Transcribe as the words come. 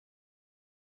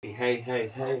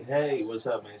Hey, what's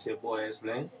up, man? It's your boy,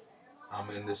 Bling. I'm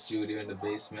in the studio in the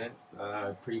basement.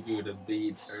 I previewed a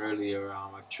beat earlier,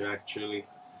 actually,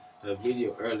 a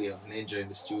video earlier of Ninja in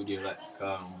the studio,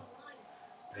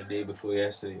 the day before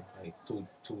yesterday, like two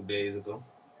days ago,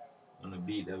 on a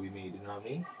beat that we made, you know what I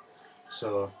mean?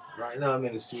 So, right now I'm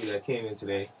in the studio. I came in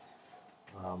today,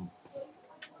 um,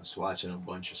 was watching a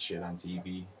bunch of shit on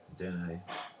TV, then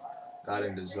I got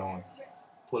in the zone,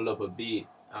 pulled up a beat.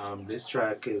 This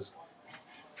track is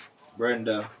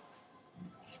Brenda.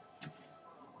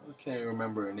 I can't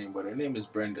remember her name, but her name is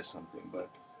Brenda something. But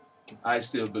I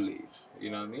still believe, you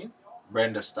know what I mean?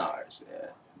 Brenda Stars,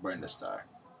 yeah, Brenda Star.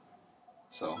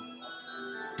 So,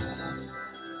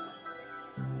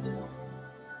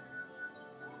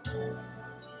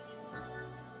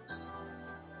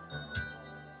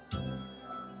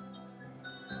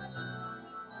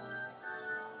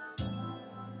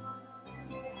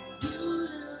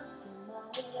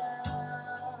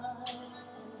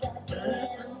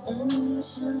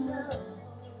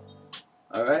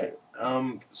 all right.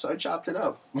 So I chopped it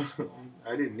up.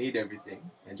 I didn't need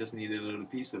everything. I just needed a little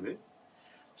piece of it.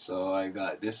 So I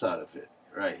got this out of it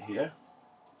right here.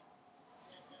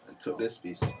 I took this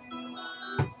piece.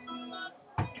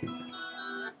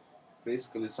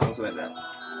 Basically, it sounds like that.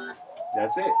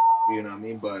 That's it. You know what I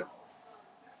mean? But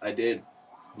I did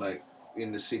like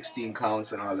in the 16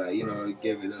 counts and all that. You know,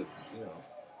 give it a, you know.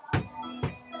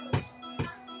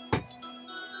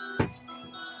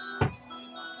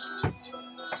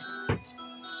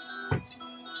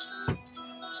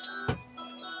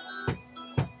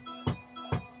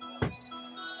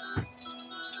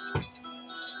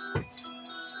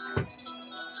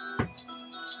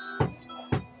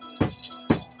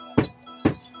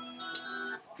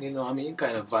 You know what I mean?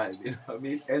 Kind of vibe, you know what I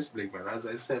mean? S-Blink, man. As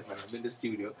I said, man, I'm in the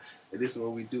studio, and this is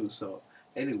what we do. So,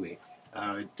 anyway,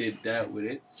 I did that with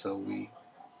it. So, we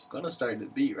gonna start the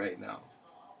beat right now.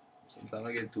 Sometimes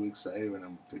I get too excited when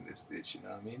I'm putting this bitch, you know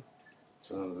what I mean?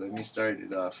 So, let me start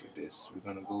it off with this. We're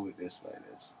gonna go with this like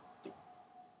this.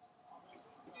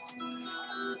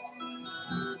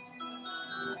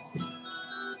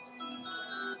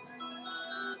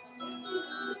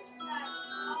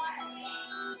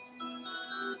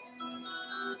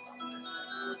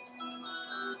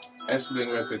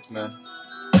 S-Blink Records, man.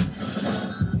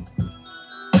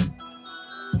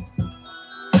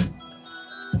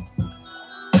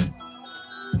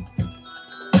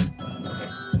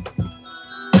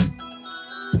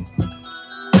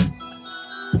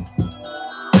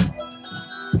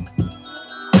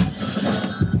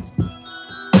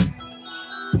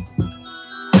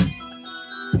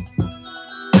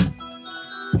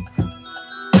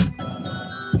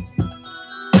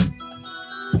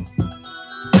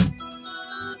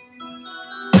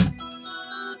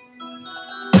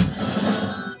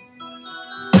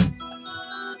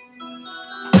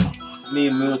 Me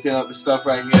muting up the stuff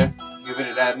right here, giving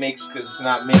it that mix because it's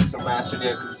not mixed or mastered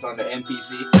yet because it's on the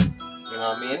MPC. You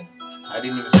know what I mean? I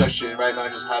didn't even search it right now. I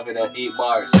just have it at 8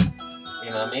 bars.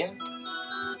 You know what I mean?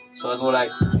 So I go like,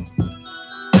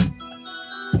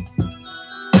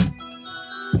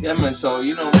 yeah, man. So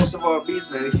you know, most of our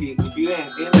beats, man. If you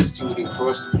ain't in the studio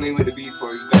for us to play with the beat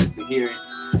for you guys to hear it,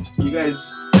 you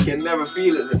guys can never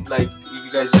feel it like you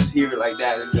guys just hear it like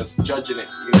that and just judging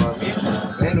it, you know what I mean?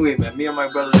 But anyway, man, me and my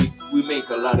brother, we make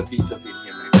a lot of beats up in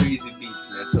here, man. Crazy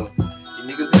beats, man. So you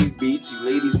niggas need beats, you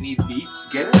ladies need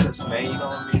beats, get at us, man. You know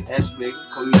what I mean? S-Big,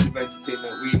 Cohesive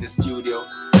Entertainment, we in the studio,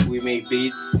 we make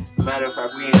beats. Matter of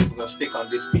fact, we ain't even gonna stick on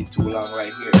this beat too long right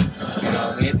here. You know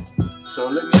what I mean? So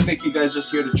let me make you guys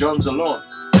just hear the drums alone.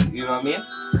 You know what I mean?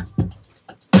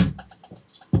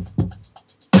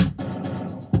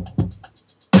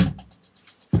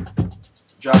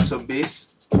 Drop some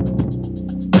bass.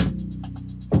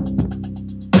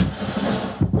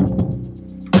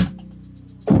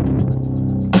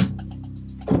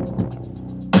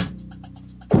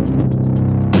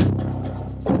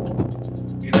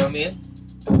 You know what I mean?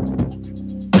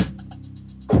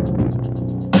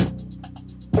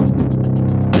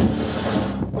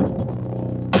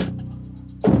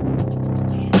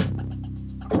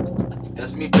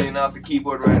 That's me playing off the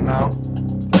keyboard right now.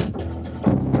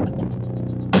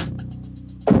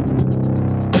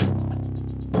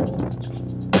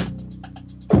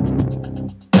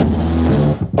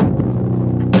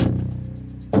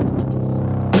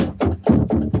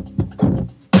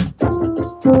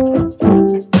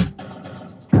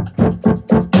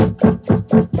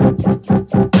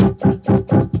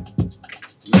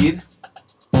 Lead.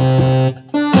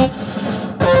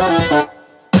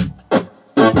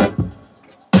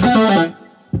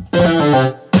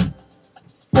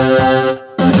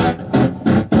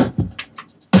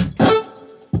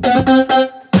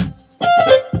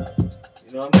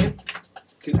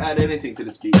 anything to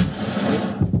this beat.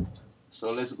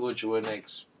 So let's go to our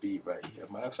next beat right here.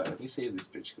 Matter of fact, let me save this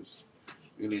bitch because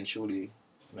really and truly,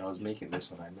 when I was making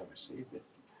this one, I never saved it.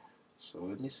 So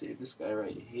let me save this guy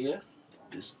right here,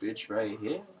 this bitch right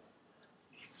here,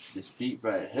 this beat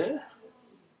right here.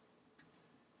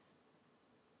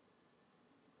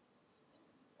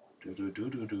 Do.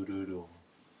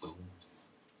 Boom.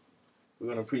 We're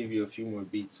gonna preview a few more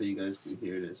beats so you guys can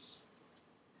hear this.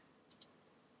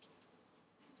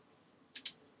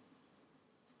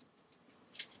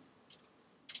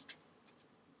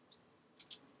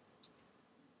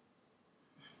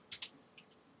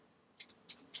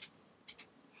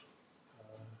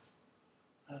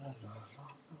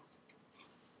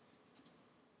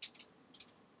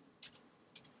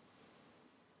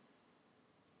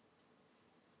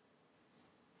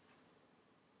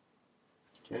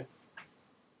 Okay.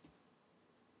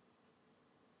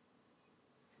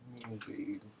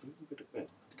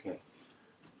 Okay.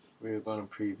 We're gonna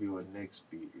preview a next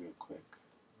beat real quick.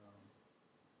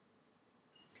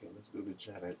 Okay, let's do the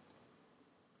Janet.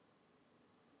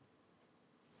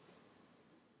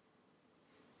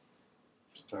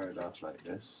 Start it off like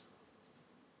this.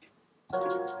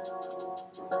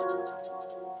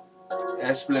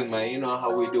 That's Bling, man. You know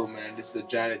how we do, man. This is a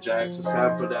Janet Jackson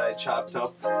sample that I chopped up.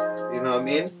 You know what I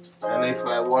mean? And if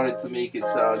I wanted to make it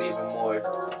sound even more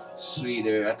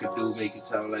sweeter, I could make it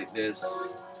sound like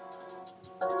this.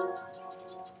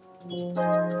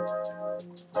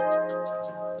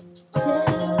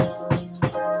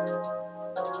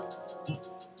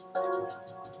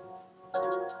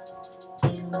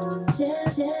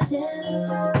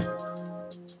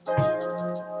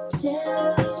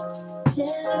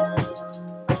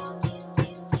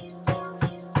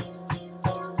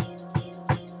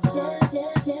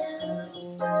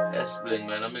 That's Bling,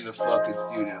 man. I'm in the fucking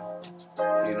studio.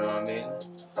 You know what I mean?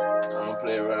 I don't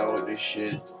play around with this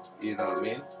shit. You know what I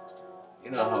mean?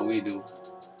 You know how we do.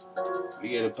 We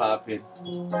get it poppin'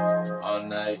 all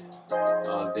night,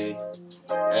 all day.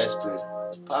 That's Bling.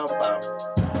 Pow pow.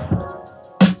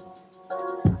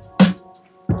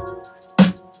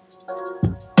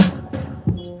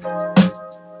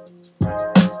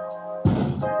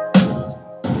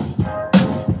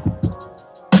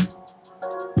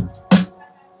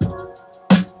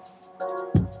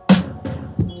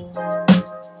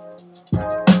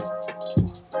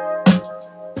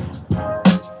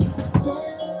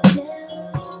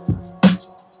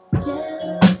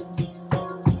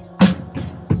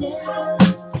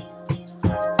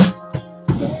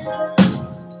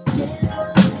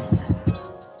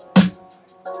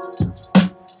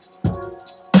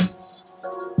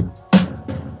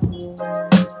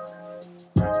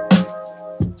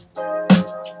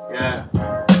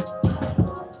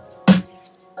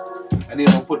 I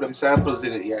didn't put them samples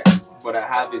in it yet, but I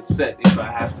have it set if I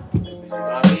have to put them in. You know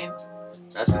what I mean?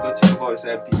 That's the good thing about this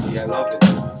MPC. I love it.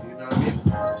 You know what I mean?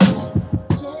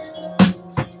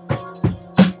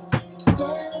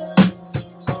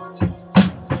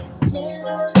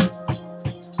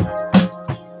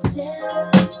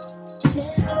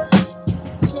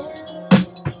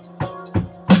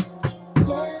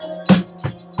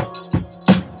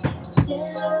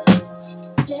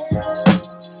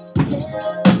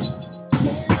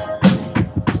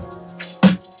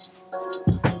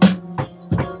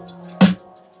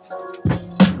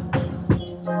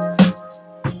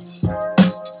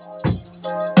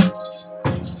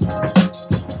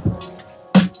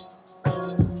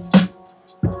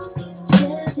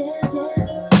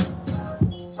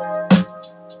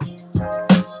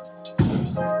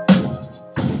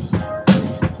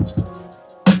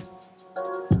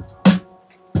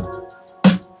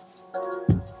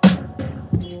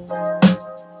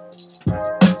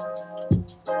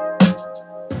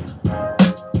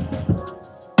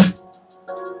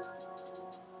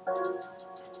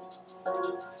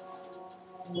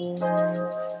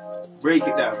 Break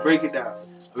it down, break it down.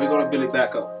 We're gonna build it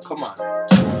back up. Come on.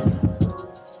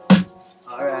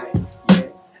 Alright, yeah.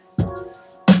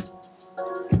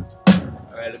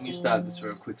 Alright, let me stop this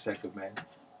for a quick second, man.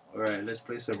 Alright, let's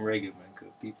play some reggae, man,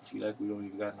 because people feel like we don't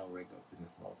even got no reggae up in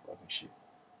this motherfucking shit.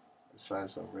 Let's find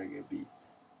some reggae beat.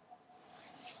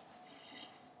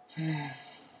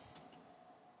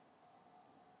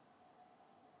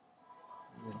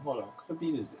 Hold on, what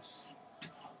beat is this?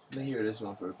 Let me hear this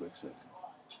one for a quick second.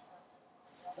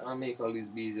 I make all these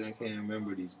beats and I can't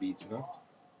remember these beats, you know?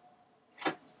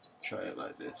 Try it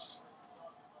like this.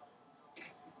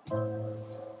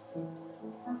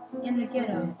 In the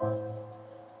ghetto.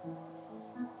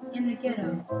 In the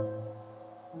ghetto.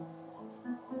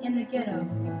 In the ghetto.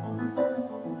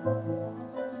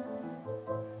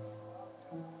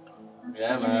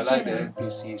 Yeah, man, I like the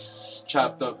MPC.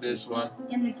 Chopped up this one.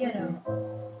 In the ghetto.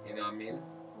 You know what I mean?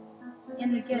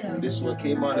 In the ghetto. This one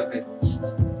came out of it.